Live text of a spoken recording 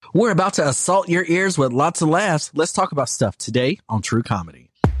We're about to assault your ears with lots of laughs. Let's talk about stuff today on True Comedy.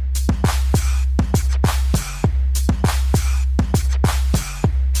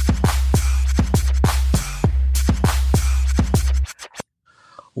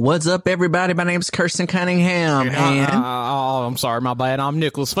 What's up, everybody? My name's Kirsten Cunningham. I'm sorry, my bad. I'm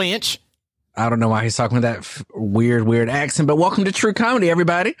Nicholas Finch. I don't know why he's talking with that weird accent, but welcome to True Comedy,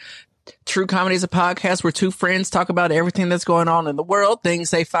 everybody. True Comedy is a podcast where two friends talk about everything that's going on in the world,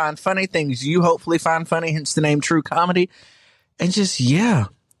 things they find funny, things you hopefully find funny, hence the name True Comedy. And just, yeah,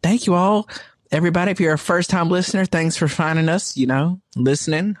 thank you all. Everybody, if you're a first-time listener, thanks for finding us,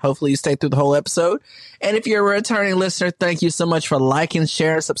 listening. Hopefully you stay through the whole episode. And if you're a returning listener, thank you so much for liking,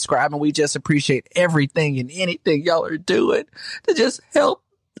 sharing, subscribing. We just appreciate everything and anything y'all are doing to just help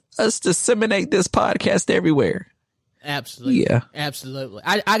us disseminate this podcast everywhere. Absolutely. Yeah. Absolutely.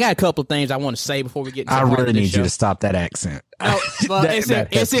 I got a couple of things I want to say before we get into I really need show. you to stop that accent. Oh, well,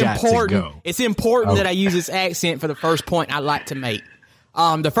 it's important. It's important that I use this accent for the first point I like to make.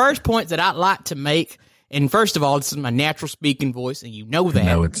 The first point that I like to make, and first of all, this is my natural speaking voice, and you know that.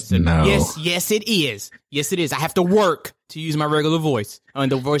 No, it's no. Yes, it is. Yes, it is. I have to work to use my regular voice,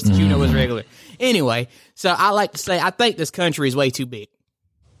 the voice that you know is regular. Anyway, so I like to say, I think this country is way too big.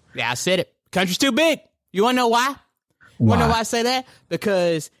 Yeah, I said it. Country's too big. You want to know why? Want to know why I say that?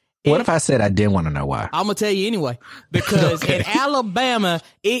 Because... What if I said I didn't want to know why? I'm going to tell you anyway. Because in Alabama,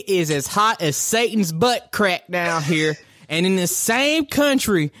 it is as hot as Satan's butt crack down here. And in the same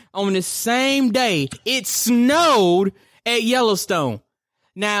country, on the same day, it snowed at Yellowstone.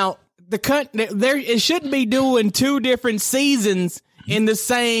 Now, it shouldn't be doing two different seasons in the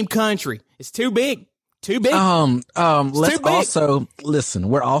same country. It's too big. Too big. Let's also listen.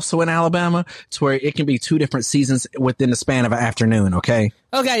 We're also in Alabama, to where it can be two different seasons within the span of an afternoon. Okay,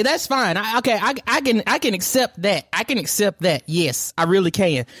 that's fine. I can accept that. I can accept that. Yes, I really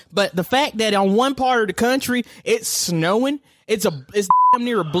can. But the fact that on one part of the country it's snowing, it's damn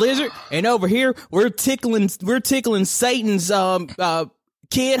near a blizzard, and over here we're tickling Satan's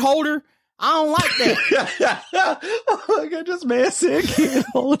kid holder. I don't like that. Oh my God, this man said kid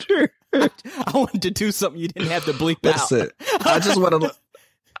holder. I wanted to do something you didn't have to bleep Listen, out. I just want to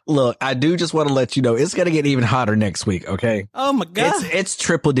look. I do just want to let you know it's going to get even hotter next week. Okay. Oh my God. It's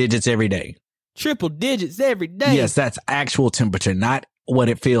triple digits every day. Triple digits every day. Yes, that's actual temperature, not what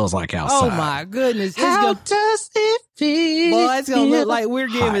it feels like outside. Oh my goodness. How does it feel? Boy, it's going to look like we're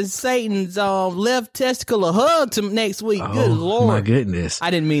giving Satan's left testicle a hug next week. Oh, good Lord. My goodness. I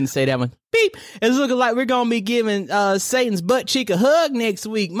didn't mean to say that one. Beep. It's looking like we're going to be giving Satan's butt cheek a hug next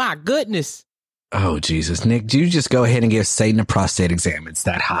week. My goodness. Oh, Jesus. Nick, do you just go ahead and give Satan a prostate exam? It's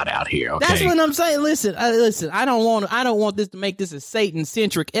that hot out here. Okay? That's what I'm saying. Listen, I don't want this to make this a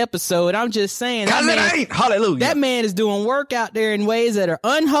Satan-centric episode. I'm just saying. Because it ain't. Hallelujah. That man is doing work out there in ways that are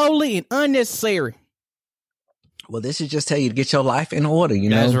unholy and unnecessary. Well, this is just tell you to get your life in order, you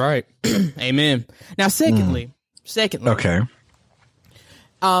know? That's right. Amen. Now, secondly. Okay.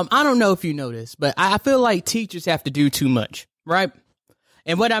 I don't know if you know this, but I feel like teachers have to do too much, right?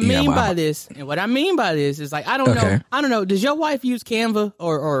 And what I mean by this is like, I don't know. Does your wife use Canva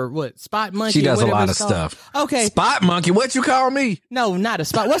or what? Spot Monkey? She does a lot of stuff. Okay. Spot Monkey. What you call me? No, not a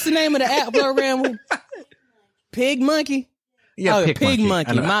Spot. What's the name of the app we're around with? Pig Monkey? Yeah, Pig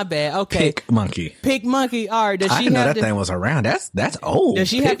Monkey. My bad. Okay. Pig Monkey. Pig Monkey. All right. Does I she didn't know have that thing was around. That's old. Does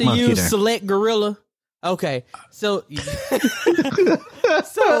she have to use Select Gorilla? Okay. So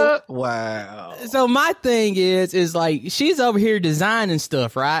wow. So my thing is like she's over here designing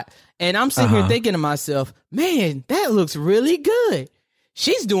stuff, right? And I'm sitting here thinking to myself, man, that looks really good.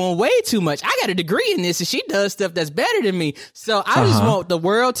 She's doing way too much. I got a degree in this and she does stuff that's better than me. So I just want the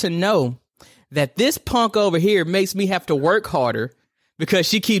world to know that this punk over here makes me have to work harder because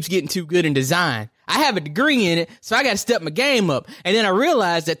she keeps getting too good in design. I have a degree in it, so I got to step my game up. And then I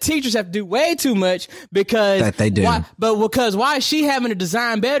realized that teachers have to do way too much because that they do. Why is she having to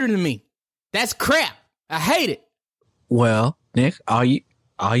design better than me? That's crap. I hate it. Well, Nick, all you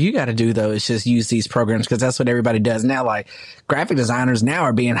got to do though is just use these programs because that's what everybody does now. Like graphic designers now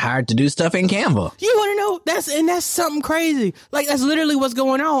are being hired to do stuff in Canva. You want to know that's something crazy. Like that's literally what's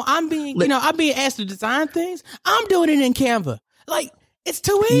going on. I'm being asked to design things. I'm doing it in Canva. Like. It's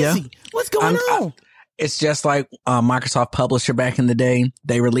too easy. Yeah. What's going on? It's just like Microsoft Publisher back in the day.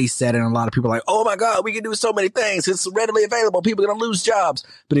 They released that and a lot of people are like, oh my God, we can do so many things. It's readily available. People are going to lose jobs.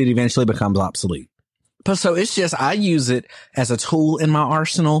 But it eventually becomes obsolete. But so it's just, I use it as a tool in my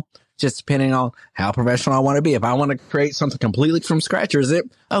arsenal, just depending on how professional I want to be. If I want to create something completely from scratch, or is it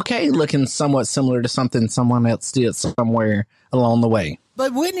okay looking somewhat similar to something someone else did somewhere along the way?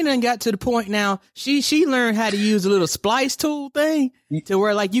 But Whitney done got to the point now. She learned how to use a little splice tool thing to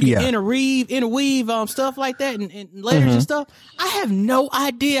where like you can interweave stuff like that and layers and stuff. I have no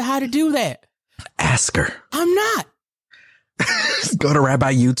idea how to do that. Ask her. I'm not. Go to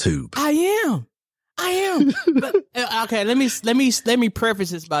Rabbi YouTube. I am. But, okay, let me preface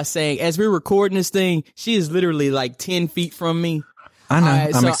this by saying, as we're recording this thing, she is literally like 10 feet from me. I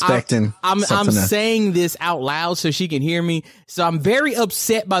know. I'm expecting. I'm saying this out loud so she can hear me. So I'm very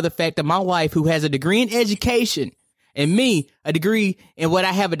upset by the fact that my wife, who has a degree in education, and me, a degree in what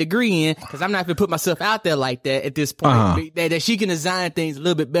I have a degree in, because I'm not going to put myself out there like that at this point, that she can design things a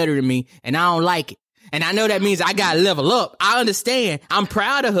little bit better than me, and I don't like it. And I know that means I got to level up. I understand. I'm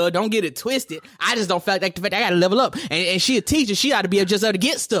proud of her. Don't get it twisted. I just don't feel like the fact I got to level up. And she a teacher. She ought to be able to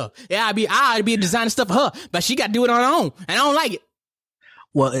get stuff. I ought to be designing stuff for her, but she got to do it on her own, and I don't like it.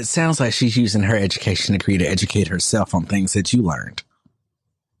 Well, it sounds like she's using her education degree to educate herself on things that you learned.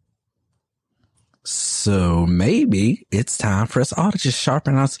 So maybe it's time for us all to just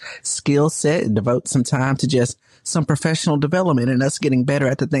sharpen our skill set and devote some time to just some professional development and us getting better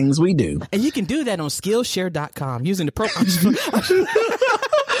at the things we do. And you can do that on Skillshare.com using the program.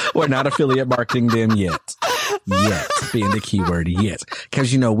 We're not affiliate marketing them yet. Yet being the keyword yet.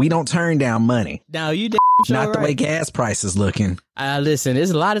 Because, we don't turn down money. No, you not the way gas prices looking. Listen,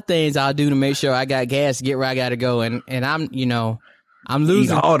 there's a lot of things I'll do to make sure I got gas to get where I got to go. And I'm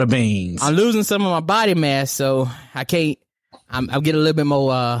losing all the beans. I'm losing some of my body mass, so I can't. I'm getting a little bit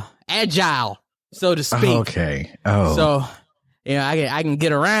more agile, so to speak. Okay. Oh. So, I can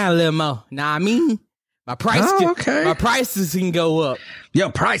get around a little more. Now, I mean, my prices can go up.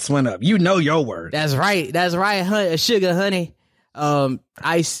 Your price went up. You know your word. That's right. Sugar, honey,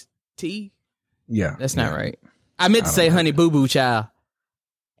 iced tea. Yeah. That's not right. I meant to say honey boo boo child.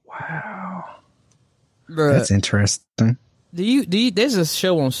 Wow. Bruh, that's interesting. Do you there's a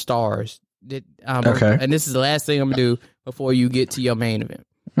show on Stars that okay. And this is the last thing I'm gonna do before you get to your main event.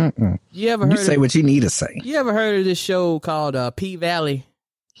 You say what you need to say. You ever heard of this show called P-Valley?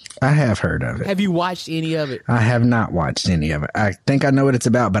 I have heard of it. Have you watched any of it? I have not watched any of it. I think I know what it's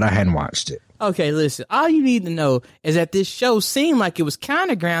about, but I hadn't watched it. Okay, listen. All you need to know is that this show seemed like it was kind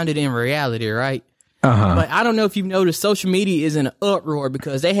of grounded in reality, right? But I don't know if you've noticed, social media is in an uproar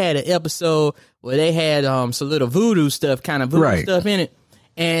because they had an episode where they had some little voodoo stuff in it.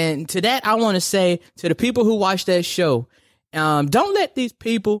 And to that, I want to say to the people who watch that show, don't let these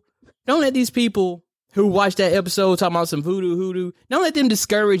people who watch that episode talking about some hoodoo, don't let them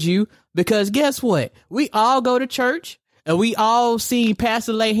discourage you, because guess what? We all go to church and we all see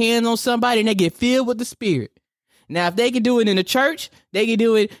pastor lay hands on somebody and they get filled with the Spirit. Now, if they can do it in the church, they can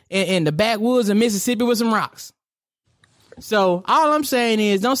do it in the backwoods of Mississippi with some rocks. So all I'm saying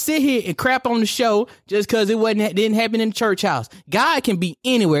is, don't sit here and crap on the show just because it didn't happen in the church house. God can be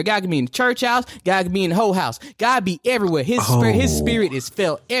anywhere. God can be in the church house. God can be in the whole house. God be everywhere. His spirit is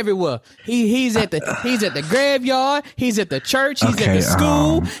felt everywhere. He's at the graveyard. He's at the church. He's at the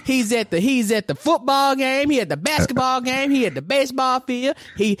school. He's at the football game. He at the basketball game. He at the baseball field.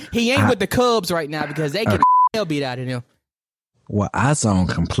 He ain't with the Cubs right now because they get the hell beat out of him. Well, I zoned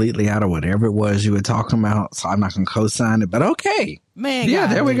completely out of whatever it was you were talking about, so I'm not going to co-sign it, but okay. Man, yeah,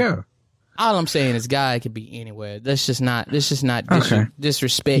 there we go. All I'm saying is God could be anywhere. Let's just not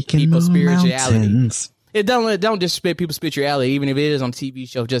disrespect people's spirituality. Don't disrespect people's spirituality, even if it is on a TV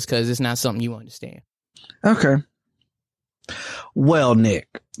show, just because it's not something you understand. Okay. Well,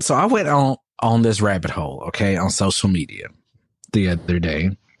 Nick, so I went on this rabbit hole, okay, on social media the other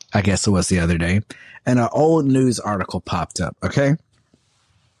day. I guess it was the other day. And an old news article popped up, okay?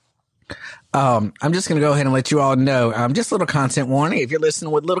 I'm just going to go ahead and let you all know, just a little content warning. If you're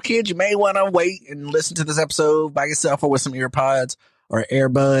listening with little kids, you may want to wait and listen to this episode by yourself or with some earpods or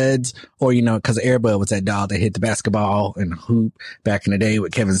earbuds, or, because Airbud was that dog that hit the basketball and hoop back in the day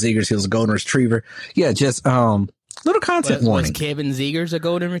with Kevin Zegers. He was a golden retriever. Yeah, just little content warning. Was Kevin Zegers a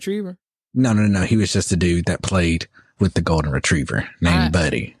golden retriever? No. He was just a dude that played with the golden retriever named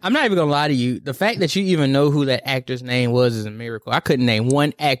Buddy. I'm not even gonna lie to you. The fact that you even know who that actor's name was is a miracle. I couldn't name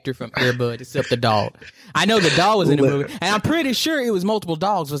one actor from Airbud except the dog. I know the dog was in the movie, and I'm pretty sure it was multiple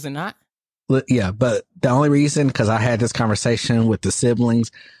dogs, was it not? Yeah, but the only reason, because I had this conversation with the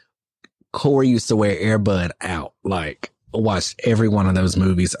siblings, Corey used to wear Airbud out. Like, watched every one of those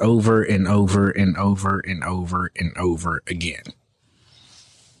movies over and over and over and over and over again.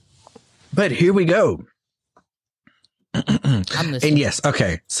 But here we go. I'm listening. And yes,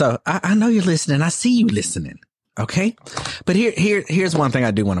 okay. So I know you're listening. I see you listening. Okay. But here's one thing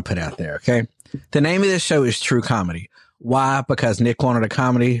I do want to put out there. Okay. The name of this show is True Comedy. Why? Because Nick wanted a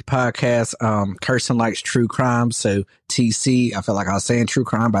comedy podcast. Kirsten likes true crime. So TC, I felt like I was saying true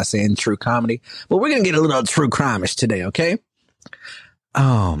crime by saying true comedy. But we're going to get a little true crime-ish today, okay?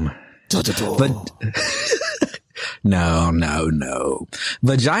 But no.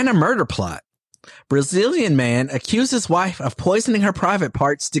 Vagina murder plot. Brazilian man accuses wife of poisoning her private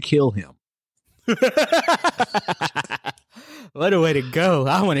parts to kill him. What a way to go.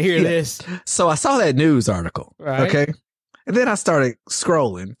 I want to hear this. So I saw that news article. Right. Okay. And then I started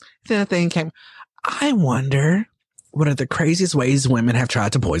scrolling. Then a thing came. I wonder what are the craziest ways women have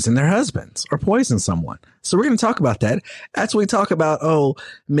tried to poison their husbands or poison someone. So we're going to talk about that. That's what we talk about.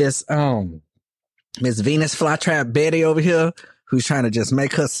 Miss Venus Flytrap Betty over here, who's trying to just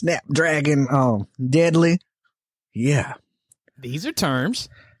make her Snapdragon deadly. Yeah. These are terms.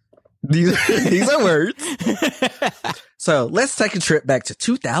 These are words. So let's take a trip back to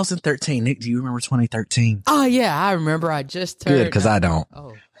 2013. Nick, do you remember 2013? Oh, yeah, I remember. I just turned. Good, because I don't.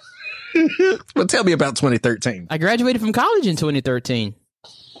 Oh. Well, tell me about 2013. I graduated from college in 2013.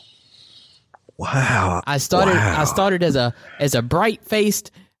 Wow. I started as a bright-faced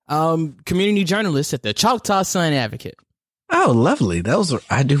community journalist at the Choctaw Sun Advocate. Oh, lovely.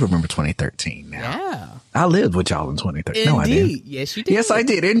 I do remember 2013 now. Yeah. I lived with y'all in 2013. Indeed. No, I didn't. Yes, you did. Yes, I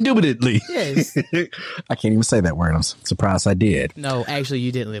did. Indubitably. Yes. I can't even say that word. I'm surprised I did. No, actually,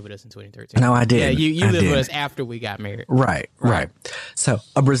 you didn't live with us in 2013. No, I did. Yeah, you lived with us after we got married. Right. So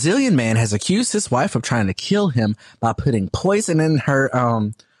a Brazilian man has accused his wife of trying to kill him by putting poison in her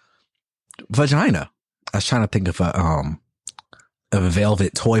vagina. I was trying to think of a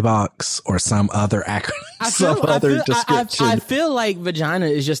velvet toy box or some other acronym, description. I feel like vagina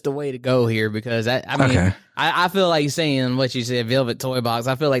is just the way to go here because I feel like saying what you said, velvet toy box.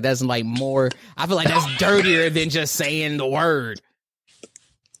 I feel like that's like more. I feel like that's dirtier than just saying the word.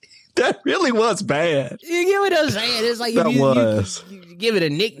 That really was bad. You get what I'm saying? It's like you give it a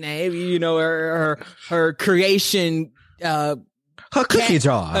nickname. You know, her creation. Her cookie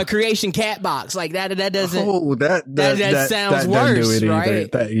jar. A creation cat box. Like that doesn't. Oh, that sounds worse,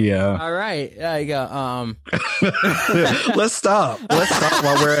 right? Yeah. All right. There you go. Let's stop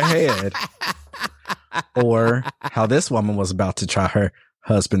while we're ahead. Or how this woman was about to try her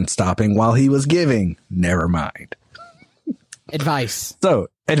husband stopping while he was giving. Never mind. Advice. So,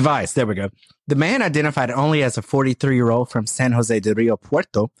 advice. There we go. The man, identified only as a 43-year-old from San Jose de Rio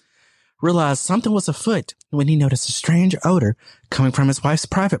Puerto, realized something was afoot when he noticed a strange odor coming from his wife's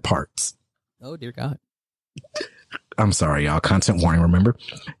private parts. Oh, dear God. I'm sorry, y'all. Content warning, remember?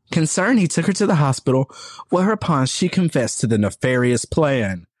 Concerned, he took her to the hospital, whereupon she confessed to the nefarious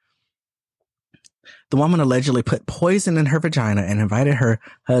plan. The woman allegedly put poison in her vagina and invited her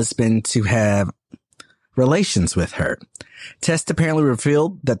husband to have relations with her. Tests apparently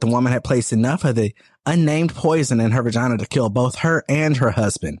revealed that the woman had placed enough of the unnamed poison in her vagina to kill both her and her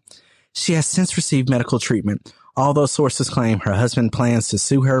husband. She has since received medical treatment, although sources claim her husband plans to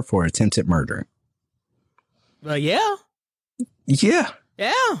sue her for attempted murder. Well, yeah. Yeah.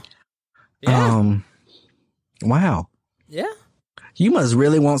 Wow. Yeah. You must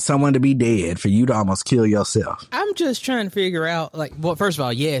really want someone to be dead for you to almost kill yourself. I'm just trying to figure out, like, well, first of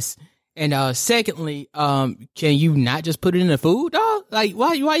all, yes. And secondly, can you not just put it in the food, dog? Like,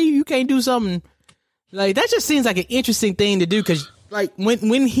 why you can't do something? Like, that just seems like an interesting thing to do because, like,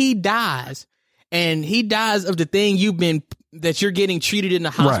 when he dies and he dies of the thing that you're getting treated in the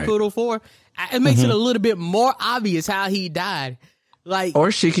hospital for, it makes it a little bit more obvious how he died. Like,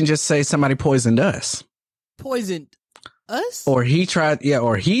 or she can just say somebody poisoned us. Poisoned us? Or he tried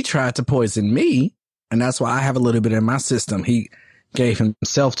to poison me, and that's why I have a little bit in my system. He gave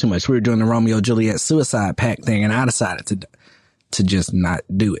himself too much. We were doing the Romeo and Juliet suicide pact thing, and I decided to just not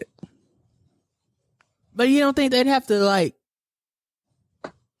do it. But you don't think they'd have to, like,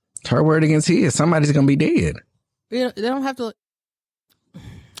 her word against his? Somebody's gonna be dead. They don't have to.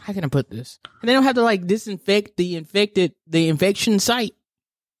 How can I put this? They don't have to, like, disinfect the infection site.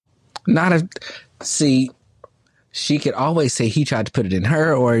 See, she could always say he tried to put it in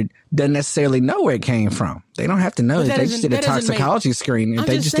her, or doesn't necessarily know where it came from. They don't have to know. If they just did a toxicology screen, if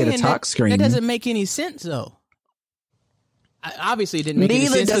they just did a tox screen, that doesn't make any sense, though. Obviously, it didn't make any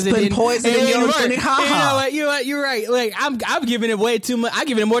sense. Neither does putting poison in your drink. You know what? You're right. Like, I'm giving it way too much. I'm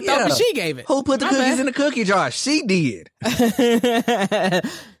giving it more thought than she gave it. Who put the cookies in the cookie jar? She did.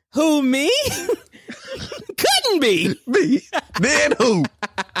 Who, me? Couldn't be. Me. Then who?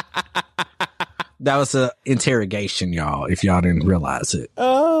 That was an interrogation, y'all, if y'all didn't realize it.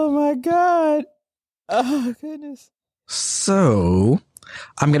 Oh, my God. Oh, goodness. So,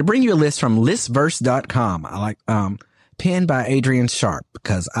 I'm going to bring you a list from listverse.com. I like, penned by Adrian Sharp,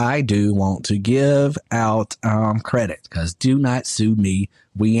 because I do want to give out credit, because do not sue me.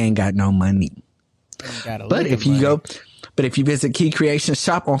 We ain't got no money. But if you visit Key Creation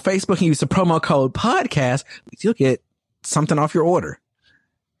Shop on Facebook and use the promo code podcast, you'll get something off your order.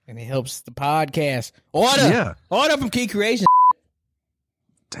 And it helps the podcast. Order from Key Creation.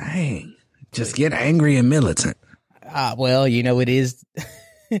 Dang. Just get angry and militant. Well, it is.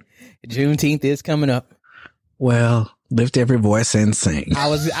 Juneteenth is coming up. Well, lift every voice and sing. I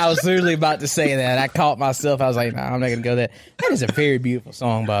was literally about to say that. I caught myself. I was like, I'm not going to go there. That is a very beautiful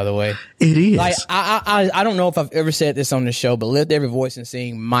song, by the way. It is. Like, I don't know if I've ever said this on the show, but Lift Every Voice and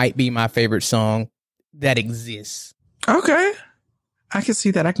Sing might be my favorite song that exists. Okay. I can see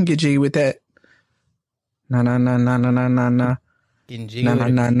that. I can get jiggy with that. Na na na na na na na na. Getting jiggy with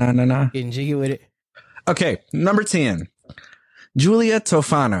it. Getting jiggy with it. Okay, number 10. Giulia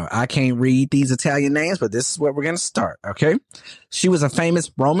Tofano. I can't read these Italian names, but this is where we're going to start, okay? She was a famous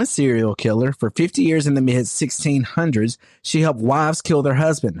Roman serial killer. For 50 years in the mid-1600s, she helped wives kill their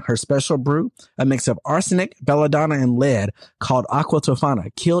husband. Her special brew, a mix of arsenic, belladonna, and lead, called Aqua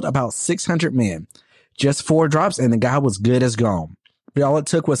Tofana, killed about 600 men. Just 4 drops, and the guy was good as gone. But all it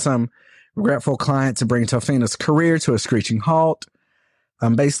took was some regretful client to bring Tofano's career to a screeching halt.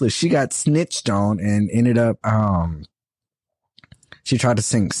 Basically, she got snitched on and ended up, she tried to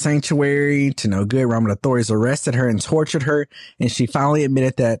sing Sanctuary to no good. Roman authorities arrested her and tortured her. And she finally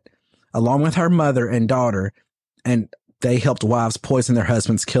admitted that, along with her mother and daughter, and they helped wives poison their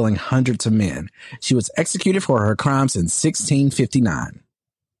husbands, killing hundreds of men. She was executed for her crimes in 1659.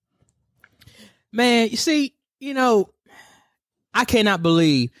 Man, you see, I cannot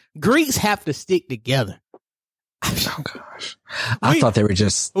believe Greeks have to stick together. Oh gosh. I thought they were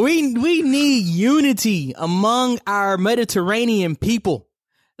just... We need unity among our Mediterranean people.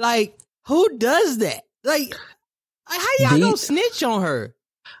 Like, who does that? Like, how y'all gonna snitch on her?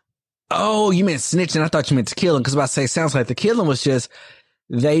 Oh, you meant snitching. I thought you meant to kill him, because I was about to say, it sounds like the killing was just,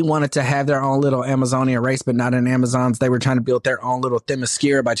 they wanted to have their own little Amazonian race, but not in Amazons. They were trying to build their own little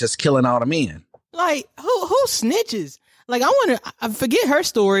Themyscira by just killing all the men. Like, who snitches? Like, I forget her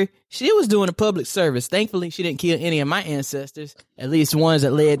story. She was doing a public service. Thankfully, she didn't kill any of my ancestors, at least ones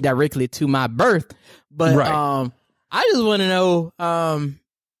that led directly to my birth. But right. I just want to know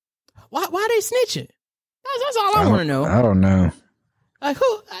why they snitching. That's all I want to know. I don't know. Like,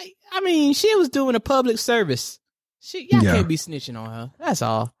 who? I mean, she was doing a public service. Y'all can't be snitching on her. That's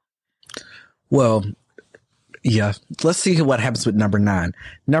all. Well, yeah. Let's see what happens with number 9.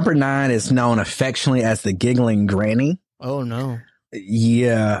 Number 9 is known affectionately as the Giggling Granny. Oh, no.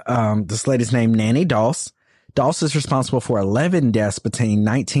 Yeah. This lady's named Nanny Doss. Doss is responsible for 11 deaths between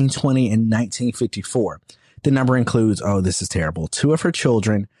 1920 and 1954. The number includes, oh, this is terrible, 2 of her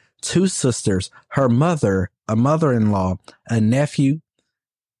children, 2 sisters, her mother, a mother-in-law, a nephew,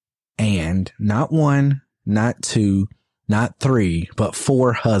 and not 1, not 2, not 3, but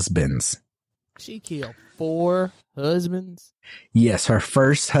 4 husbands. She killed 4 husbands? Yes. Her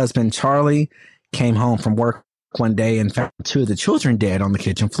first husband, Charlie, came home from work one day and found 2 of the children dead on the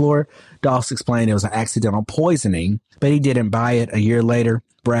kitchen floor. Doss explained it was an accidental poisoning, but he didn't buy it. A year later,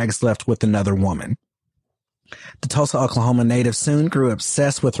 Braggs left with another woman. The Tulsa, Oklahoma native soon grew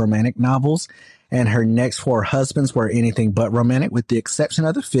obsessed with romantic novels, and her next 4 husbands were anything but romantic, with the exception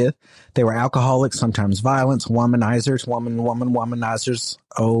of the 5th. They were alcoholics, sometimes violent, womanizers, womanizers.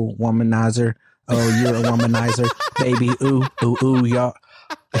 Oh, womanizer. Oh, you're a womanizer. Baby, ooh, y'all.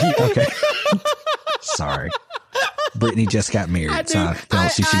 Okay. Sorry. Brittany just got married, so I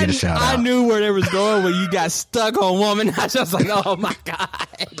felt she should get a shout out. I knew where they was going when you got stuck on woman. I was just like, oh my God.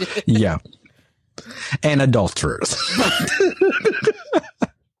 Yeah. And adulterers.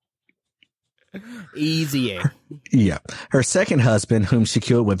 Easy. Yeah. Her second husband, whom she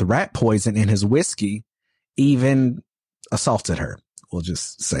killed with rat poison in his whiskey, even assaulted her. We'll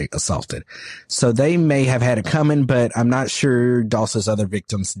just say assaulted. So they may have had it coming, but I'm not sure Doss's other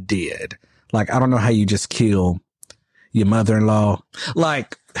victims did. Like, I don't know how you just kill your mother-in-law.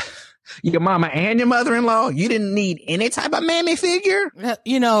 Like, your mama and your mother-in-law, you didn't need any type of mammy figure?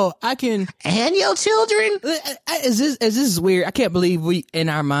 I can... And your children? This is weird. I can't believe in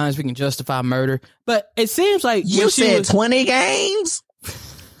our minds, we can justify murder. But it seems like... You said 20 games?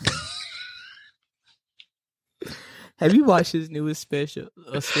 Have you watched his newest special?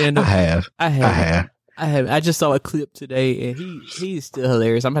 Stand-up? I have. I just saw a clip today, and he's still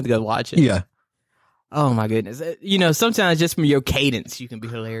hilarious. I'm going to have to go watch it. Yeah. Oh, my goodness. Sometimes just from your cadence, you can be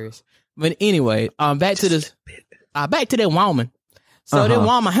hilarious. But anyway, back to that woman. So that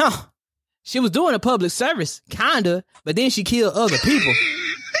woman, she was doing a public service, kind of, but then she killed other people.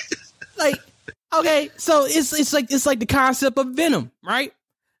 Like, Okay, so it's like the concept of Venom, right?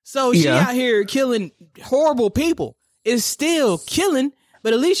 So she out here killing horrible people. It's still killing,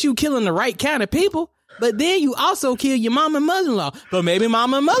 but at least you killing the right kind of people. But then you also kill your mom and mother-in-law. But maybe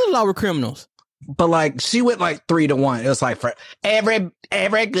mom and mother-in-law were criminals. But like she went like 3-1. It was like for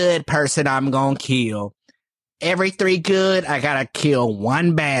every good person I'm gonna kill. Every 3 good, I gotta kill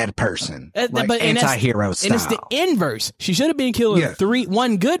 1 bad person. Like anti-hero style. And it's the inverse. She should have been killing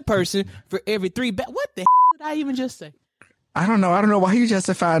 1 good person for every 3 bad. What the hell did I even just say? I don't know. Why you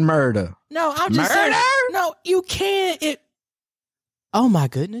justifying murder. No, I'm just saying. No, you can't. Oh my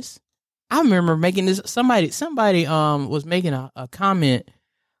goodness. I remember making this. Somebody was making a comment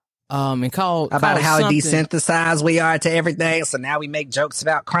and called about how something. desensitized we are to everything. So now we make jokes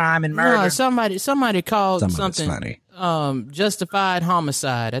about crime and murder. No, somebody called something funny. Justified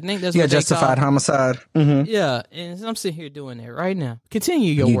homicide. I think that's what they justified homicide. Mm-hmm. Yeah, and I'm sitting here doing that right now.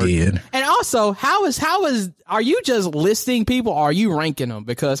 Continue your work. Did. And also, how is are you just listing people or are you ranking them?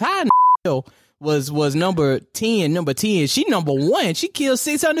 Because how in the hell was number 10, she number 1. She killed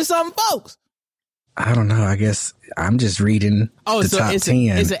 600 something folks. I don't know. I guess I'm just reading the top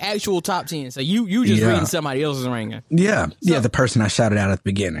 10. It's an actual top 10. So you just reading somebody else's ranking. Yeah. The person I shouted out at the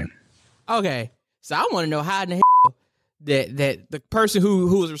beginning. Okay. So I want to know how in the hell that the person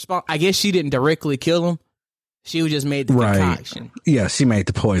who was responsible, I guess she didn't directly kill him. She just made the concoction. Yeah, she made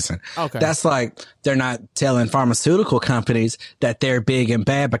the poison. Okay. That's like they're not telling pharmaceutical companies that they're big and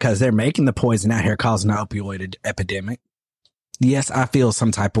bad because they're making the poison out here causing an opioid epidemic. Yes, I feel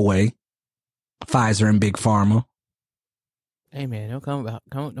some type of way. Pfizer and Big Pharma. Hey man, don't come for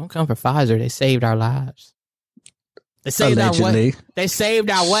Pfizer. They saved our lives. They saved Allegedly. They saved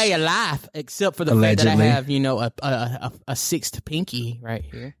our way of life, except for the fact that I have, a 6th pinky right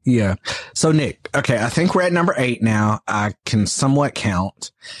here. Yeah. So Nick, okay, I think we're at number 8 now. I can somewhat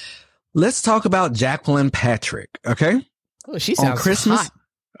count. Let's talk about Jacqueline Patrick. Okay. Oh, she sounds on Christmas.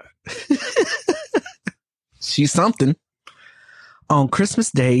 Hot. She's something. On Christmas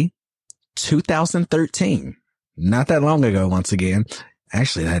Day, 2013, not that long ago, once again.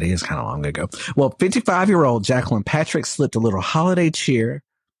 Actually, that is kind of long ago. Well, 55-year-old Jacqueline Patrick slipped a little holiday cheer,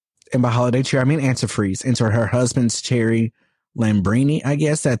 and by holiday cheer, I mean antifreeze, into her husband's cherry Lamborghini. I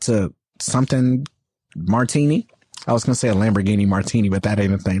guess that's a something martini. I was going to say a Lamborghini martini, but that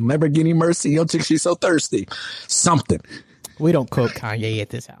ain't a thing. Lamborghini Mercy. Yo, chick, she's so thirsty. Something. We don't quote Kanye at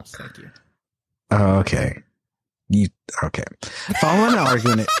this house. Thank you. Okay. Okay. Following an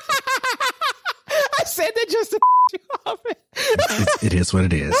argument. I said that just to you off. It is what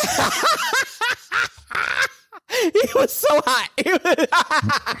it is. He was so hot.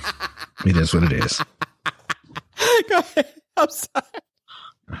 It is what it is. Go ahead. I'm sorry.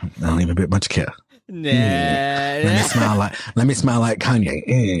 I don't even bit much care. Nah. Let me smile like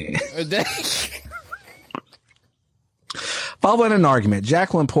Kanye. Following an argument,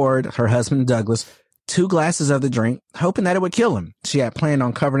 Jacqueline poured her husband Douglas 2 glasses of the drink, hoping that it would kill him. She had planned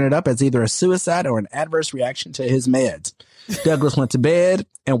on covering it up as either a suicide or an adverse reaction to his meds. Douglas went to bed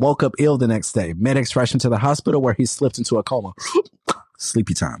and woke up ill the next day. Medics rushed him to the hospital where he slipped into a coma.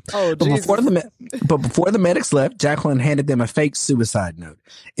 Sleepy time. Oh, but before the medics left, Jacqueline handed them a fake suicide note.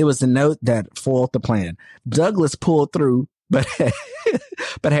 It was a note that foiled the plan. Douglas pulled through, but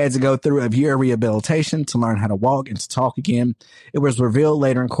had to go through a year of rehabilitation to learn how to walk and to talk again. It was revealed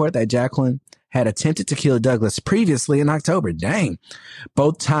later in court that Jacqueline had attempted to kill Douglas previously in October. Dang.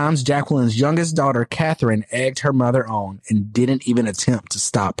 Both times, Jacqueline's youngest daughter, Catherine, egged her mother on and didn't even attempt to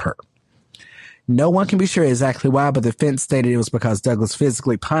stop her. No one can be sure exactly why, but the defense stated it was because Douglas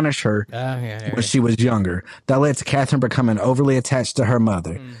physically punished her when she was younger. That led to Catherine becoming overly attached to her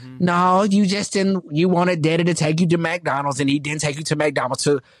mother. Mm-hmm. No, you wanted daddy to take you to McDonald's and he didn't take you to McDonald's.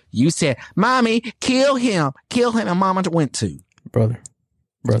 So you said, Mommy, kill him. And Mama went to. Brother.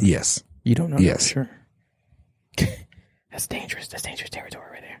 Yes. You don't know? Yes. Sure. That's dangerous. That's dangerous territory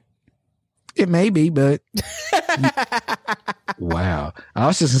right there. It may be, but wow. I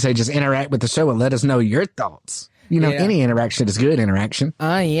was just going to say, just interact with the show and let us know your thoughts. Any interaction is good interaction.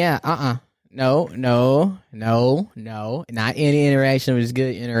 Yeah. No. Not any interaction is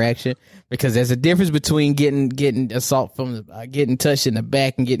good interaction, because there's a difference between getting assault from getting touched in the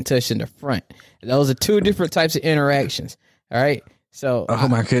back and getting touched in the front. Those are 2 different types of interactions. All right. So,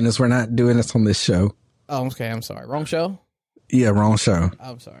 my goodness, we're not doing this on this show. Oh, okay. I'm sorry. Wrong show? Yeah, wrong show.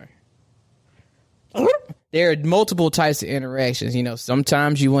 I'm sorry. There are multiple types of interactions.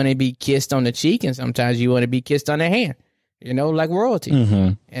 Sometimes you want to be kissed on the cheek and sometimes you want to be kissed on the hand, like royalty.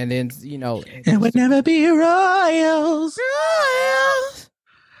 Mm-hmm. And then, it would never be royals.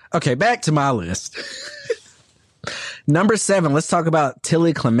 Okay, back to my list. Number 7, let's talk about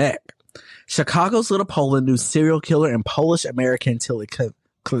Tilly Klimek. Chicago's Little Poland knew serial killer and Polish American TK,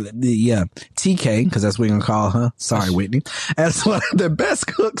 because that's what we're going to call her. Sorry, Whitney. As one of the best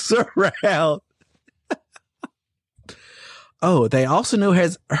cooks around. Oh, they also knew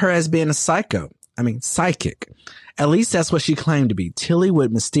her as being a psychic. At least that's what she claimed to be. Tilly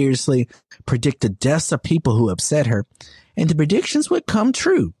would mysteriously predict the deaths of people who upset her, and the predictions would come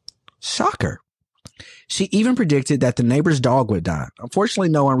true. Shocker. She even predicted that the neighbor's dog would die. Unfortunately,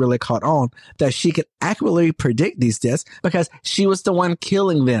 no one really caught on that she could accurately predict these deaths because she was the one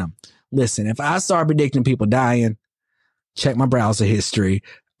killing them. Listen, if I start predicting people dying, check my browser history,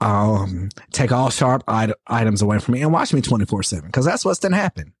 take all sharp items away from me and watch me 24/7 because that's what's going to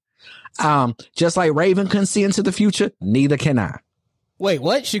happen. Just like Raven couldn't see into the future, neither can I. Wait,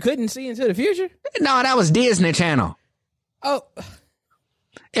 what? She couldn't see into the future? No, that was Disney Channel. Oh.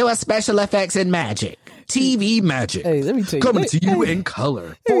 It was special effects and magic. TV magic. Hey, let me tell you. Coming to you in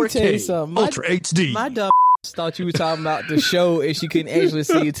color. 4K. Ultra HD. My dumb thought you were talking about the show and she couldn't actually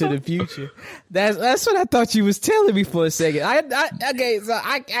see into the future. That's what I thought you was telling me for a second. I didn't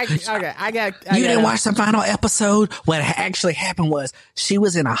watch the final episode? What actually happened was she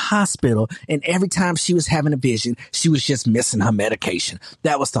was in a hospital and every time she was having a vision, she was just missing her medication.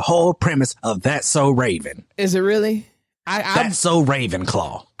 That was the whole premise of That's So Raven. Is it really? That's So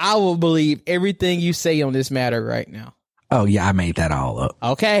Ravenclaw. I will believe everything you say on this matter right now. Oh, yeah, I made that all up.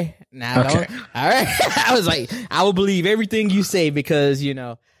 Okay. Now, okay. All right. I was like, I will believe everything you say because,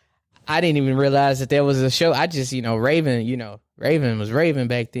 I didn't even realize that there was a show. I just, Raven, Raven was Raven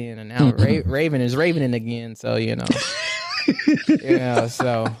back then, and now Raven is Ravening again. So,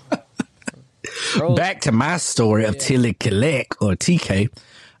 so. Back to my story of Tilly Kilek, or TK.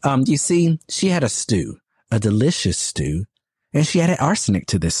 You see, she had a stew. A delicious stew, and she added arsenic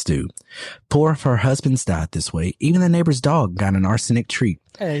to this stew. 4 of her husbands died this way. Even the neighbor's dog got an arsenic treat.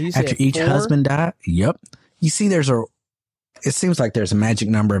 Hey, after each 4? Husband died. Yep. You see, it seems like there's a magic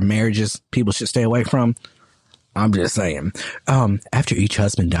number of marriages people should stay away from. I'm just saying. After each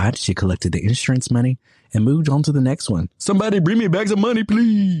husband died, she collected the insurance money and moved on to the next one. Somebody bring me back some money,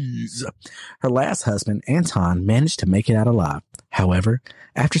 please. Her last husband, Anton, managed to make it out alive. However,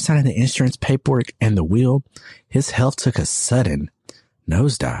 after signing the insurance paperwork and the will, his health took a sudden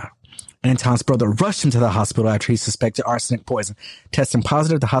nosedive. Anton's brother rushed him to the hospital after he suspected arsenic poison. Testing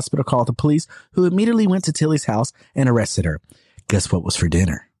positive, the hospital called the police, who immediately went to Tilly's house and arrested her. Guess what was for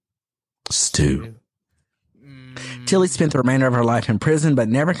dinner? Stew. Tilly spent the remainder of her life in prison, but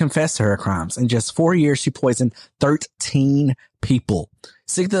never confessed to her crimes. In just 4 years, she poisoned 13 people.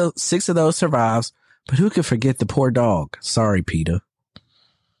 6 of those survives, but who could forget the poor dog? Sorry, Peter.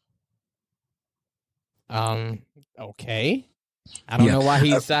 Okay. I don't know why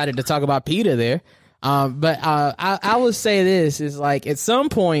he decided to talk about Peter there. But I would say this is like at some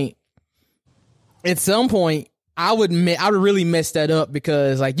point, I would really mess that up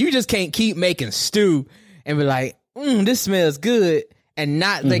because like you just can't keep making stew and be like, this smells good, and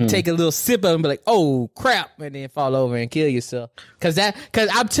not like take a little sip of it and be like, oh crap, and then fall over and kill yourself. Cause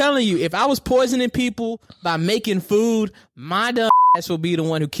I'm telling you, if I was poisoning people by making food, my dumb ass will be the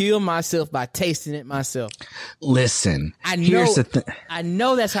one who killed myself by tasting it myself. Listen, I know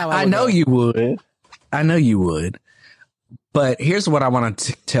that's how I know you would. I know you would. But here's what I want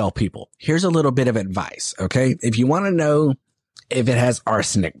to tell people. Here's a little bit of advice, okay? If you want to know if it has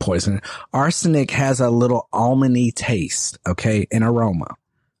arsenic poison, arsenic has a little almondy taste, okay, and aroma.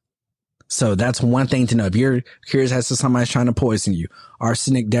 So that's one thing to know. If you're curious as to somebody's trying to poison you,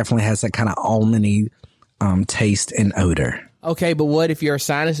 arsenic definitely has that kind of almondy taste and odor. Okay, but what if your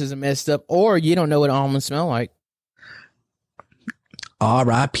sinuses are messed up or you don't know what almonds smell like?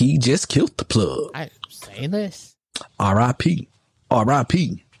 R.I.P. just killed the plug. I say this. R.I.P.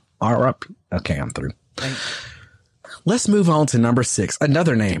 R.I.P. R.I.P. Okay, I'm through. Let's move on to number 6.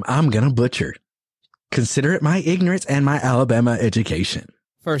 Another name I'm going to butcher. Consider it my ignorance and my Alabama education.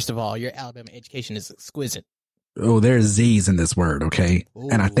 First of all, your Alabama education is exquisite. Oh, there's Z's in this word, okay? Ooh.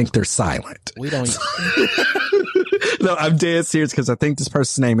 And I think they're silent. We don't. No, I'm dead serious because I think this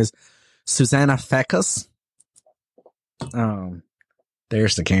person's name is Susanna Feckus.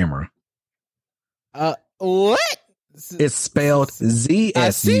 There's the camera. What? It's spelled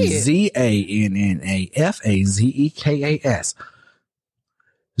ZSUZANNAFAZEKAS.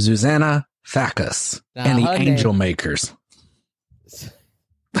 Susanna Feckus and the Angel Makers.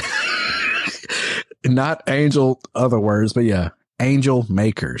 Not angel, other words, but yeah, Angel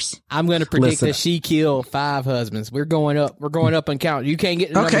Makers. I'm going to predict that she killed 5 husbands. We're going up. We're going up and count. You can't get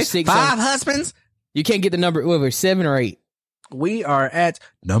the number 6. 5 husbands? You can't get the number, whatever, 7 or 8. We are at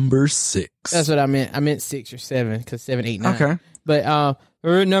number 6. That's what I meant. I meant 6 or 7 because 7, 8, 9. Okay. But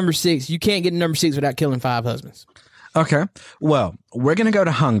Or number 6. You can't get to number 6 without killing 5 husbands. Okay. Well, we're going to go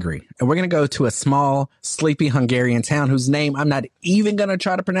to Hungary, and we're going to go to a small, sleepy Hungarian town whose name I'm not even going to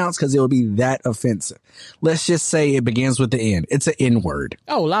try to pronounce because it will be that offensive. Let's just say it begins with the N. It's an N word.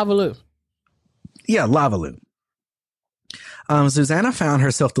 Oh, Lavaloo. Yeah, Lavaloo. Susanna found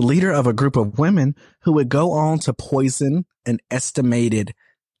herself the leader of a group of women who would go on to poison an estimated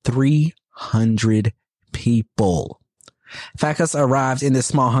 300 people. Fakus arrived in this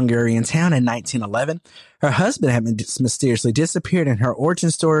small Hungarian town in 1911. Her husband had mysteriously disappeared and her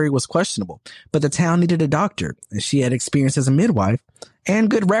origin story was questionable, but the town needed a doctor and she had experience as a midwife and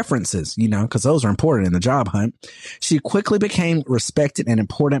good references, because those are important in the job hunt. She quickly became respected and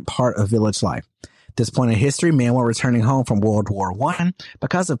important part of village life. At this point in history, men were returning home from World War I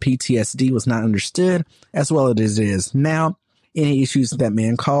because of PTSD was not understood as well as it is now. Any issues that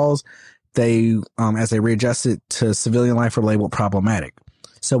men cause, they, as they readjusted to civilian life, were labeled problematic.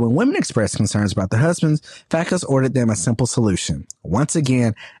 So when women expressed concerns about the husbands, Fakus ordered them a simple solution. Once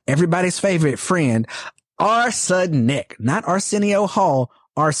again, everybody's favorite friend, arsenic, not Arsenio Hall,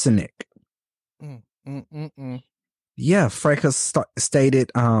 arsenic. Yeah, Fakus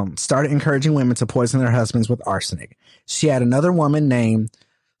started encouraging women to poison their husbands with arsenic. She had another woman named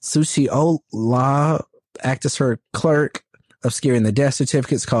Susi-Olav act as her clerk, obscuring the death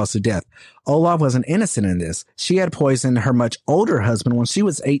certificates caused to death. Olav wasn't innocent in this. She had poisoned her much older husband when she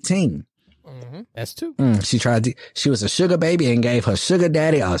was 18. That's true. She was a sugar baby and gave her sugar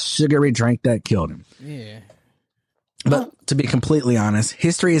daddy a sugary drink that killed him. Yeah. But to be completely honest,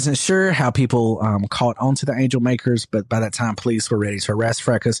 history isn't sure how people caught on to the angel makers, but by that time, police were ready to arrest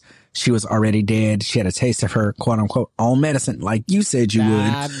Fakus. She was already dead. She had a taste of her quote unquote own medicine, like you said you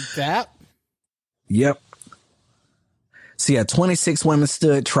would. Yep. So yeah, 26 women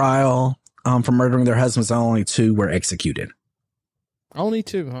stood trial for murdering their husbands. Only 2 were executed. Only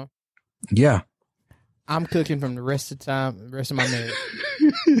 2, huh? Yeah. I'm cooking from the rest of my marriage.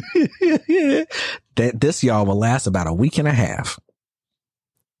 This y'all will last about a week and a half.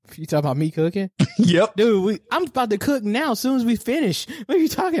 You talking about me cooking? Yep. Dude, I'm about to cook now as soon as we finish. What are you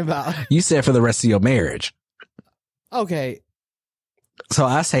talking about? You said for the rest of your marriage. Okay. So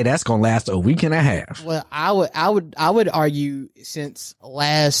I say that's gonna last a week and a half. Well, I would argue since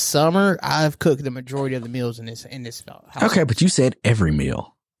last summer I've cooked the majority of the meals in this house. Okay, but you said every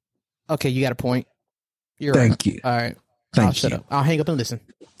meal. Okay, you got a point. You're Thank right. you. All right. Thank you. Shut up. I'll hang up and listen.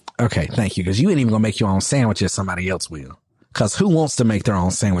 Okay, thank you. Because you ain't even gonna make your own sandwiches. Somebody else will. Because who wants to make their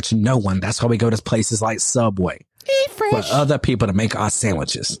own sandwich? No one. That's why we go to places like Subway. Eat fresh. For other people to make our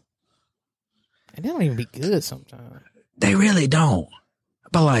sandwiches. And they don't even be good sometimes. They really don't.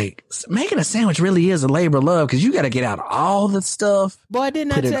 But like making a sandwich really is a labor of love because you got to get out all the stuff. Boy,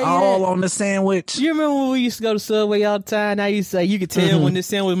 didn't I put tell it you all that? on the sandwich. You remember when we used to go to Subway all the time? I used to say you could tell when this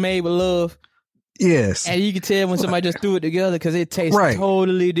sandwich was made with love. Yes. And you could tell when somebody just threw it together because it tastes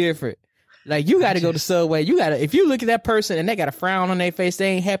totally different. Like, you got to go to Subway. If you look at that person and they got a frown on their face, they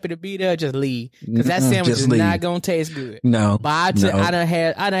ain't happy to be there, just leave. Because that sandwich is not going to taste good. No. But I done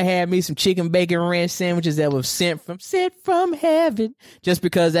had me some chicken bacon ranch sandwiches that was sent from heaven. Just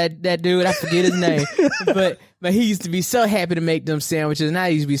because that dude, I forget his name. but he used to be so happy to make them sandwiches. And I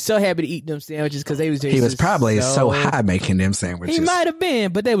used to be so happy to eat them sandwiches because they was just. He was probably so high making them sandwiches. He might have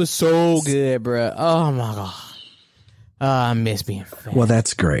been, but they was so good, bro. Oh my God. I miss being fat. Well,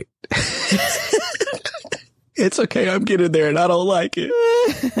 that's great. It's okay. I'm getting there and I don't like it.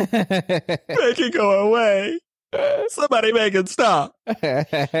 Make it go away. Somebody make it stop.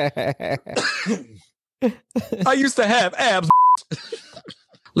 I used to have abs.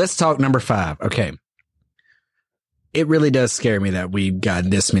 Let's talk number 5. Okay. It really does scare me that we've got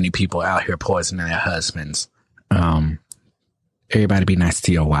this many people out here poisoning their husbands. Everybody be nice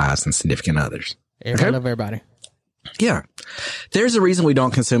to your wives and significant others. Everybody love everybody. Yeah. There's a reason we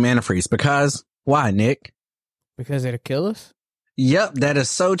don't consume antifreeze because why, Nick? Because it'll kill us? Yep, that is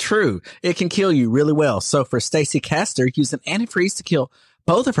so true. It can kill you really well. So for Stacey Castor, using antifreeze to kill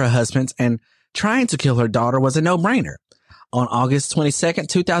both of her husbands and trying to kill her daughter was a no-brainer. On August 22nd,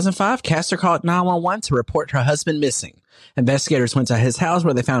 2005, Castor called 911 to report her husband missing. Investigators went to his house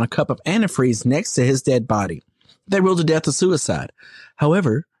where they found a cup of antifreeze next to his dead body. They ruled the death a suicide.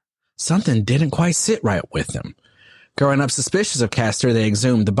 However, something didn't quite sit right with them. Growing up suspicious of Castor, they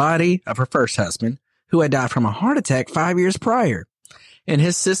exhumed the body of her first husband, who had died from a heart attack 5 years prior. In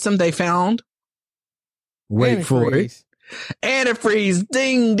his system, they found, wait for it, antifreeze.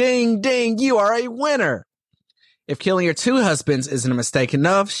 Ding, ding, ding. You are a winner. If killing your 2 husbands isn't a mistake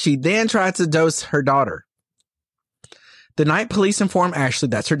enough, she then tried to dose her daughter. The night police informed Ashley,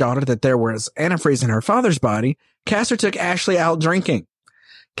 that's her daughter, that there was antifreeze in her father's body, Castor took Ashley out drinking.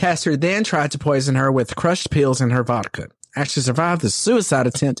 Castor then tried to poison her with crushed pills in her vodka. Ashley survived the suicide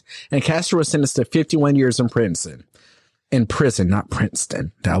attempt, and Castor was sentenced to 51 years in prison. In prison, not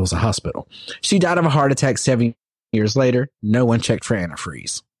Princeton. That was a hospital. She died of a heart attack 7 years later. No one checked for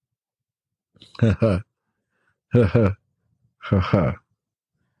antifreeze.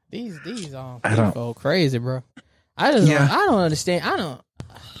 These people crazy, bro. I don't understand.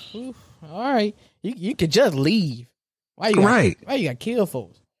 All right, you could just leave. Why you got kill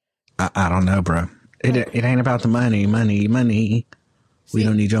folks? I don't know, bro. It ain't about the money. We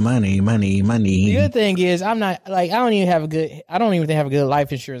don't need your money. The good thing is I don't even think I have a good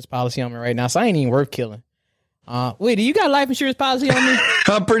life insurance policy on me right now, so I ain't even worth killing. Wait, do you got a life insurance policy on me?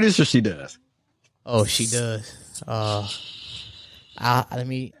 I'm pretty sure she does. Oh, she does. Let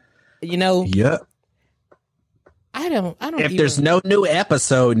me, Yep. I don't. If there's no new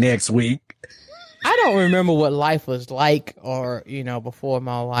episode next week, I don't remember what life was like, or before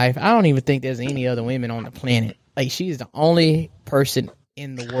my life. I don't even think there's any other women on the planet. Like, she's the only person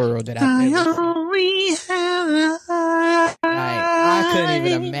in the world that I've ever seen. I couldn't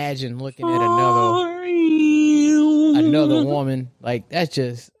even imagine looking at another woman. Like, that's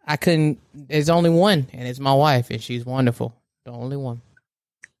just, I couldn't. There's only one, and it's my wife, and she's wonderful. The only one.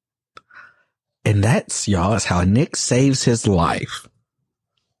 And that's, y'all, is how Nick saves his life.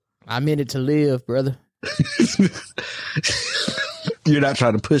 I'm in it to live, brother. You're not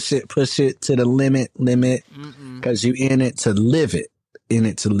trying to push it to the limit, because you in it to live it.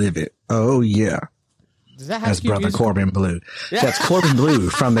 Oh, yeah. That's Brother Corbin Blue. Yeah. That's Corbin Blue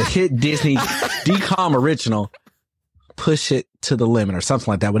from the hit Disney DCOM original, Push It to the Limit, or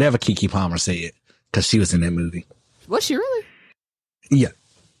something like that. Whatever Keke Palmer said, because she was in that movie. Was she really? Yeah.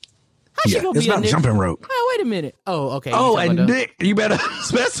 How's she gonna it's be about jumping rope. Oh, wait a minute. Oh, okay. Oh, and Nick, you better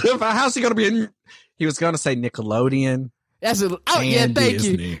specify. How's he gonna be in? He was gonna say Nickelodeon. Thank you.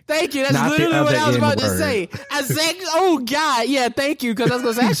 That's Not literally what I was about to N-word. say. I said, oh God, yeah, thank you, because I was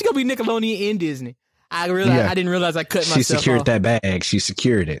gonna say actually gonna be Nickelodeon and Disney. I didn't realize I cut myself She secured off. that bag. She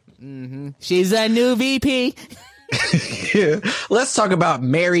secured it. Mm-hmm. She's a new VP. Let's talk about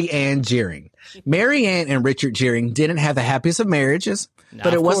Mary Ann Gearing. Mary Ann and Richard Gearing didn't have the happiest of marriages,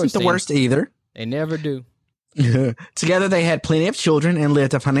 but it wasn't the worst either. They never do. Together, they had plenty of children and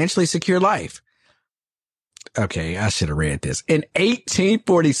lived a financially secure life. Okay, I should have read this. In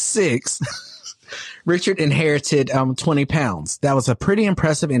 1846, Richard inherited 20 pounds. That was a pretty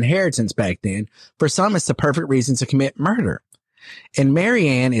impressive inheritance back then. For some, it's the perfect reason to commit murder. And Mary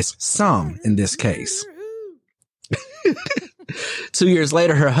Ann is some in this case. 2 years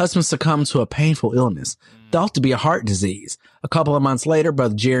later, her husband succumbed to a painful illness, thought to be a heart disease. A couple of months later,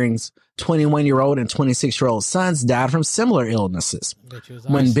 Brother Gearing's 21-year-old and 26-year-old sons died from similar illnesses.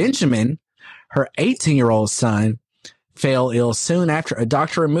 When Benjamin, her 18-year-old son, fell ill soon after, a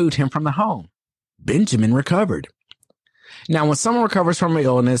doctor removed him from the home. Benjamin recovered. Now, when someone recovers from an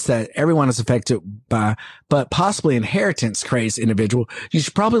illness that everyone is affected by, but possibly inheritance-crazed individual, you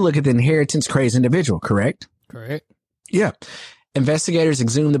should probably look at the inheritance-crazed individual, correct? Correct. Yeah. Investigators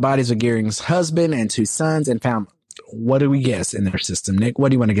exhumed the bodies of Gearing's husband and 2 sons and found, what do we guess in their system? Nick, what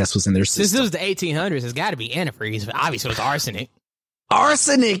do you want to guess was in their system? Since this was the 1800s, it's got to be antifreeze, but obviously it was arsenic.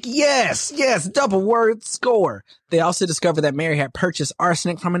 Arsenic, yes, double word score. They also discovered that Mary had purchased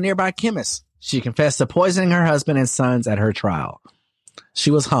arsenic from a nearby chemist. She confessed to poisoning her husband and sons at her trial.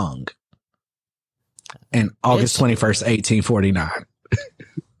 She was hung in August 21st, 1849.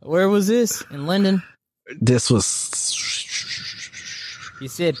 Where was this? In London? This was... You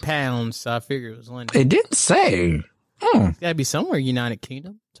said pounds, so I figured it was London. It didn't say. It's got to be somewhere United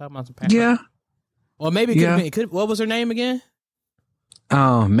Kingdom. Talking about some pounds. Yeah. Well, maybe it could. What was her name again?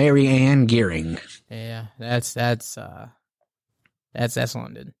 Oh, Mary Ann Gearing. Yeah, that's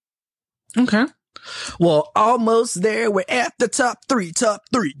London. Okay. Well, almost there. We're at the top three.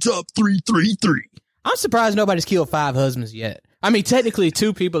 I'm surprised nobody's killed 5 husbands yet. I mean, technically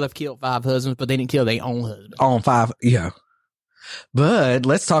 2 people have killed 5 husbands, but they didn't kill their own husband. On 5, yeah. But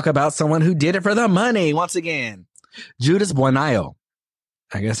let's talk about someone who did it for the money once again. Judas Buonayo.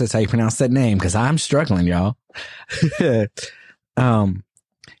 I guess that's how you pronounce that name, because I'm struggling, y'all.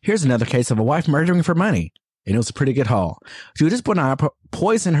 Here's another case of a wife murdering for money. And it was a pretty good haul. Judas Buonayo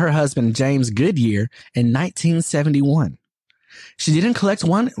poisoned her husband, James Goodyear, in 1971. She didn't collect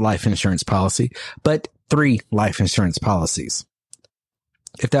 1 life insurance policy, but 3 life insurance policies.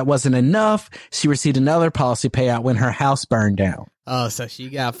 If that wasn't enough, she received another policy payout when her house burned down. Oh, so she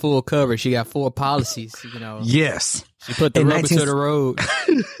got full coverage. She got 4 policies, Yes. She put the rubber to the road.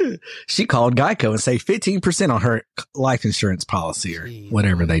 She called Geico and saved 15% on her life insurance policy or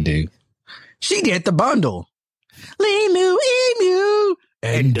whatever they do. She did the bundle. Emu.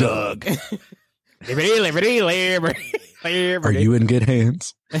 and Doug. Are you in good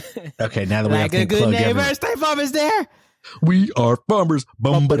hands? Okay, now that we have to plug everyone. State Farm is there. We are farmers.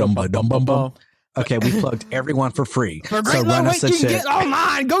 Bum ba dum ba dum bum bum. Okay, we plugged everyone for free. For great low rate, you can get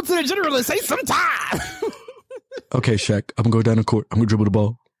online. Go to the general and save some time. Okay, Shaq, I'm going to go down the court. I'm going to dribble the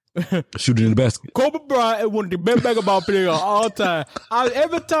ball. Shoot it in the basket. Kobe Bryant is one of the best basketball players of all time.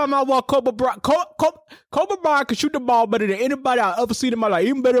 Every time I watch Kobe Bryant, Kobe Bryant can shoot the ball better than anybody I've ever seen in my life,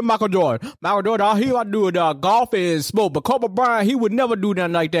 even better than Michael Jordan. Michael Jordan, all he would do is golf and smoke, but Kobe Bryant, he would never do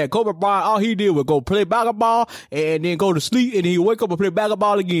nothing like that. Kobe Bryant, all he did was go play basketball and then go to sleep, and he'd wake up and play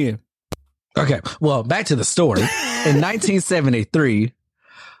basketball again. Okay, well, back to the story. In 1973,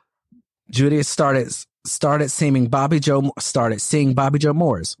 Judy started seeing Bobby Joe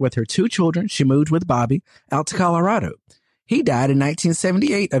Morris. With her 2 children, she moved with Bobby out to Colorado. He died in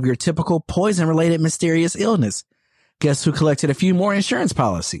 1978 of your typical poison-related mysterious illness. Guess who collected a few more insurance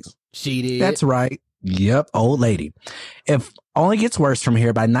policies? She did. That's right. Yep, old lady. If only gets worse from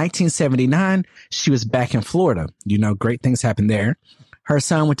here, by 1979, she was back in Florida. You know, great things happened there. Her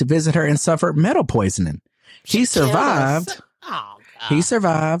son went to visit her and suffered metal poisoning. He survived. Oh, God. He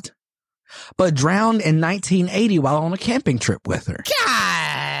survived, but drowned in 1980 while on a camping trip with her.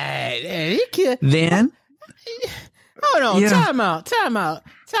 God, Then, hold on, time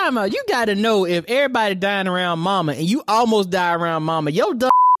out. You got to know, if everybody dying around mama and you almost die around mama, your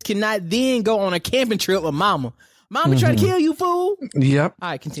dumb cannot then go on a camping trip with mama. Mama trying to kill you, fool. Yep. All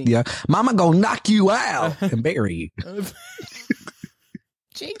right, continue. Yeah, mama gonna knock you out and bury you.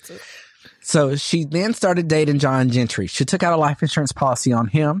 Jesus. So she then started dating John Gentry. She took out a life insurance policy on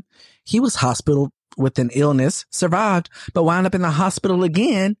him. He was hospital with an illness, survived, but wound up in the hospital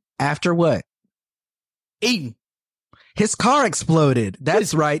again after what? Eating. His car exploded.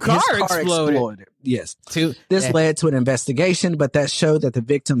 That's right. His car exploded. Yes. This led to an investigation, but that showed that the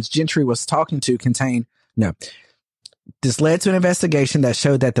victims Gentry was talking to This led to an investigation that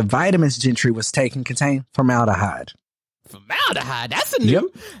showed that the vitamins Gentry was taking contained formaldehyde. Formaldehyde? That's a new... Yep.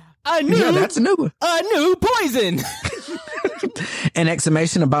 That's a new one. A new poison. An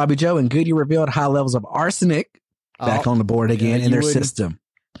exhumation of Bobby Joe and Goody revealed high levels of arsenic back on the board again in their system.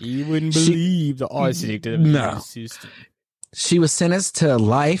 You wouldn't believe the arsenic in their system. She was sentenced to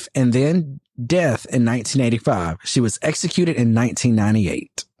life and then death in 1985. She was executed in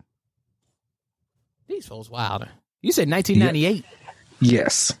 1998. These folks wild. You said 1998?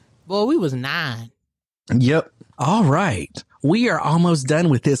 Yes. Well, we was 9. Yep. All right. We are almost done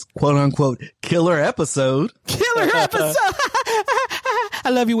with this quote unquote killer episode. I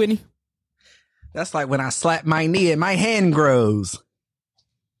love you, Whitney. That's like when I slap my knee and my hand grows.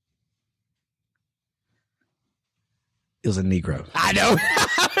 It was a Negro. I know.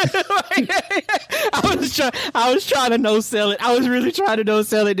 I was trying to no sell it. I was really trying to no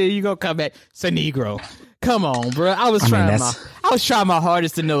sell it. Then you gonna come back. It's a Negro. Come on, bro. I was trying my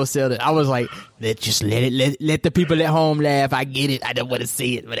hardest to no sell it. I was like, let the people at home laugh. I get it. I don't want to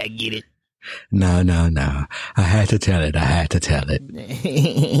say it, but I get it. No. I had to tell it.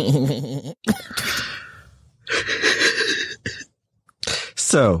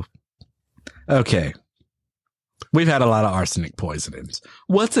 So, okay. We've had a lot of arsenic poisonings.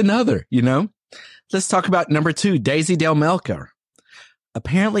 What's another, Let's talk about number 2, Daisy DeMelker.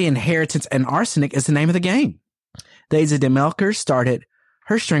 Apparently, inheritance and arsenic is the name of the game. Daisy DeMelker started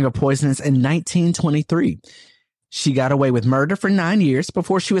her string of poisonings in 1923. She got away with murder for 9 years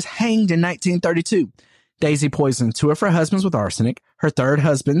before she was hanged in 1932. Daisy poisoned 2 of her husbands with arsenic. Her third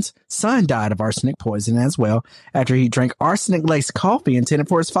husband's son died of arsenic poisoning as well after he drank arsenic-laced coffee intended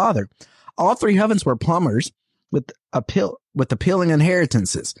for his father. All 3 husbands were plumbers with appealing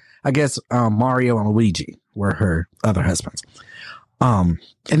inheritances. I guess Mario and Luigi were her other husbands. And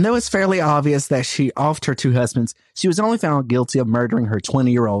though it's fairly obvious that she offed her 2 husbands, she was only found guilty of murdering her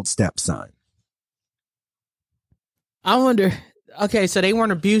 20-year-old stepson. I wonder, okay, so they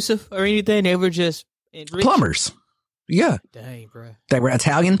weren't abusive or anything? They were just rich? Plumbers. Yeah. Dang, bro. They were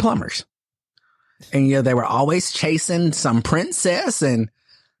Italian plumbers. And they were always chasing some princess, and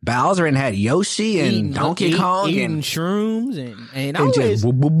Bowser and had Yoshi and Donkey Kong eating and shrooms and always just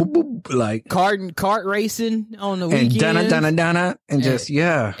like kart racing on the weekends and donna and just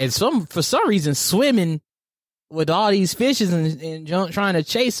and for some reason swimming with all these fishes and trying to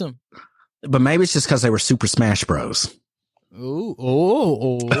chase them. But maybe it's just because they were Super Smash Bros. Or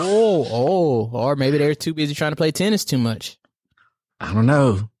maybe they're too busy trying to play tennis too much. I don't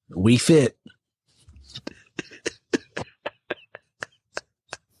know. We Fit.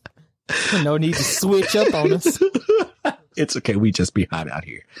 No need to switch up on us. It's okay. We just be hot out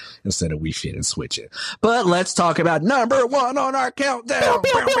here instead of we fit and switch it. But let's talk about number one on our countdown.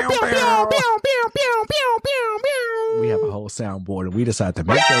 We have a whole soundboard and we decide to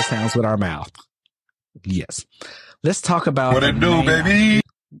make those sounds with our mouth. Yes. Let's talk about what it do, baby.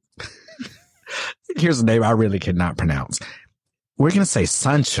 Here's a name I really cannot pronounce. We're going to say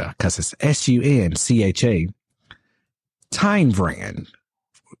Suncha because it's Suncha. Tynbrand.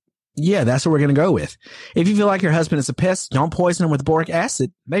 Yeah, that's what we're going to go with. If you feel like your husband is a pest, don't poison him with boric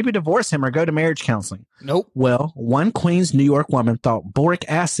acid. Maybe divorce him or go to marriage counseling. Nope. Well, one Queens, New York woman thought boric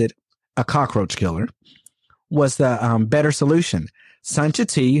acid, a cockroach killer, was the better solution. Suncha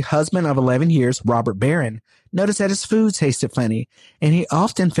T, husband of 11 years, Robert Barron, noticed that his food tasted funny, and he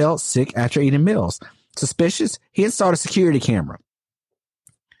often felt sick after eating meals. Suspicious, he installed a security camera.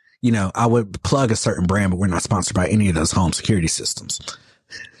 You know, I would plug a certain brand, but we're not sponsored by any of those home security systems.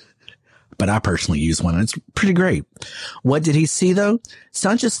 But I personally use one, and it's pretty great. What did he see, though?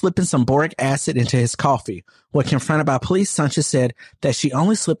 Suncha slipping some boric acid into his coffee. When confronted by police, Suncha said that she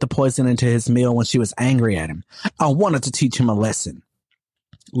only slipped the poison into his meal when she was angry at him. I wanted to teach him a lesson.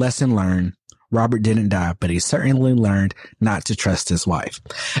 Lesson learned. Robert didn't die, but he certainly learned not to trust his wife.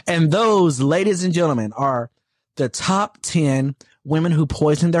 And those, ladies and gentlemen, are the top 10 women who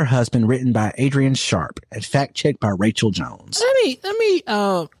poisoned their husband, written by Adrian Sharp and fact checked by Rachel Jones.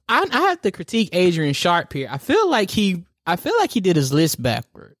 I have to critique Adrian Sharp here. I feel like he did his list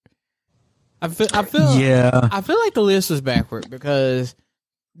backward. I feel like the list was backward because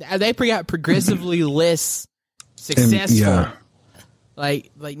they got progressively less successful. Yeah.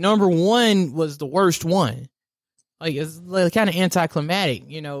 Like number one was the worst one. Like it's like kind of anticlimactic,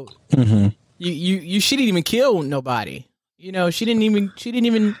 you know. Mm-hmm. You shouldn't even kill nobody. You know, she didn't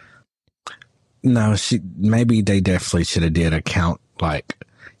even. No, maybe they definitely should have did a count. Like,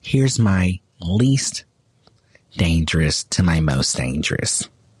 here's my least dangerous to my most dangerous.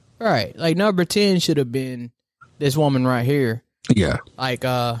 Right. Like number 10 should have been this woman right here. Yeah. Like,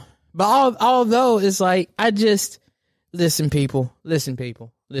 but although it's like, listen, people.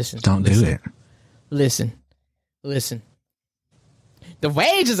 Don't do it. Listen. The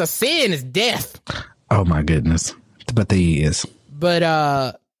wages of sin is death. Oh my goodness. But he is. But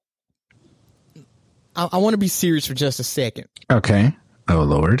I want to be serious for just a second. Okay. Oh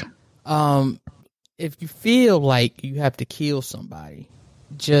Lord. If you feel like you have to kill somebody,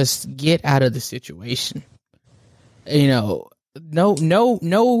 just get out of the situation. You know,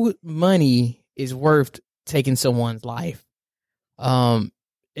 no money is worth taking someone's life.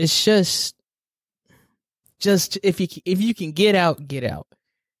 It's just if you can get out, get out.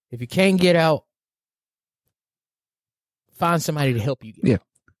 If you can't get out, find somebody to help you get out.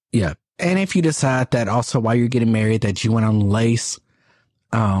 Yeah. And if you decide that also while you're getting married that you want to lace,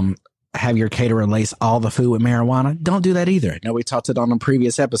 have your caterer lace all the food with marijuana, don't do that either. I know we talked it on a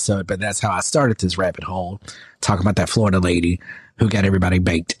previous episode, but that's how I started this rabbit hole, talking about that Florida lady who got everybody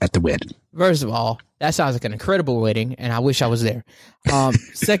baked at the wedding. First of all, that sounds like an incredible wedding, and I wish I was there.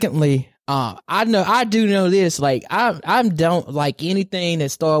 Secondly, I do know this. Like I don't like anything that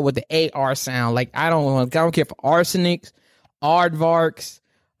starts with the AR sound. Like I don't care for arsenics, aardvarks.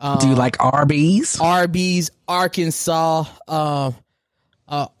 Do you like Arby's? Arby's, Arkansas,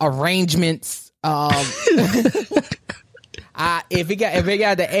 arrangements. If it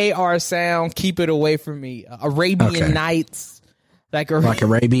got the AR sound, keep it away from me. Arabian Nights, like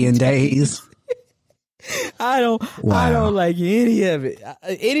Arabian Days. I don't like any of it.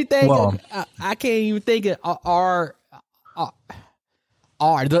 Anything. Well, I can't even think of R.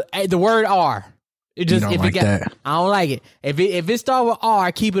 The word R. It just you don't like that. I don't like it. If it starts with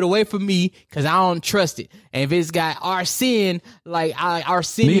R, keep it away from me because I don't trust it. And if it's got Arsen, like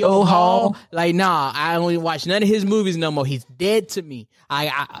Arsenio Hall, like nah, I don't even watch none of his movies no more. He's dead to me.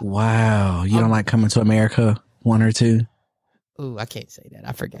 Wow, you don't like Coming to America 1 or 2? Ooh, I can't say that.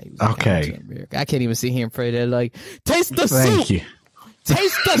 I forgot. Okay, I can't even sit here and pray that. Like, taste the Thank soup. you.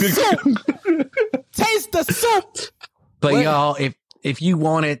 Taste the soup. Taste the soup. But y'all, if you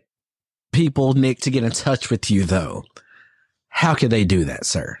wanted people, Nick, to get in touch with you, though, how could they do that,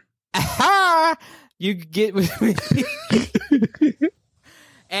 sir? You could get with me.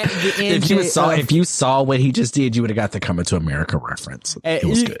 At the if you saw what he just did, you would have got the Coming to America reference. It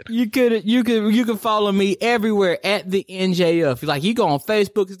was good. You could follow me everywhere at the NJF. Like you go on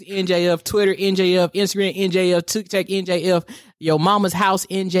Facebook, it's the NJF, Twitter NJF, Instagram NJF, TikTok NJF, your mama's house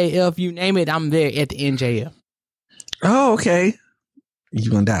NJF, you name it, I'm there at the NJF. Oh, okay.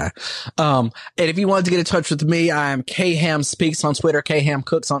 You're gonna die. And if you want to get in touch with me, I am Kham Speaks on Twitter, Kham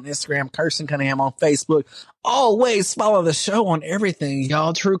Cooks on Instagram, Kirsten Cunningham on Facebook. Always follow the show on everything,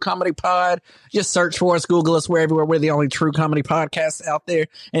 y'all. True Comedy Pod. Just search for us, Google us, we're everywhere. We're the only true comedy podcast out there.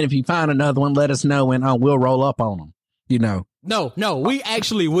 And if you find another one, let us know and we'll roll up on them. You know. No, we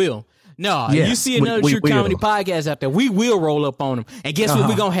actually will. No, you see another True Comedy podcast out there, we will roll up on them. And guess what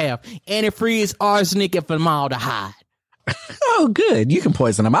we're going to have? Antifreeze, arsenic, and formaldehyde. Oh, good. You can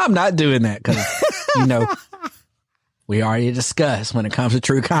poison them. I'm not doing that because, you know, we already discussed when it comes to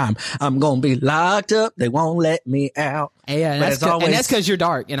true crime. I'm going to be locked up. They won't let me out. Yeah, and that's because you're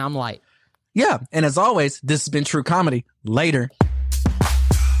dark and I'm light. Yeah. And as always, this has been True Comedy. Later.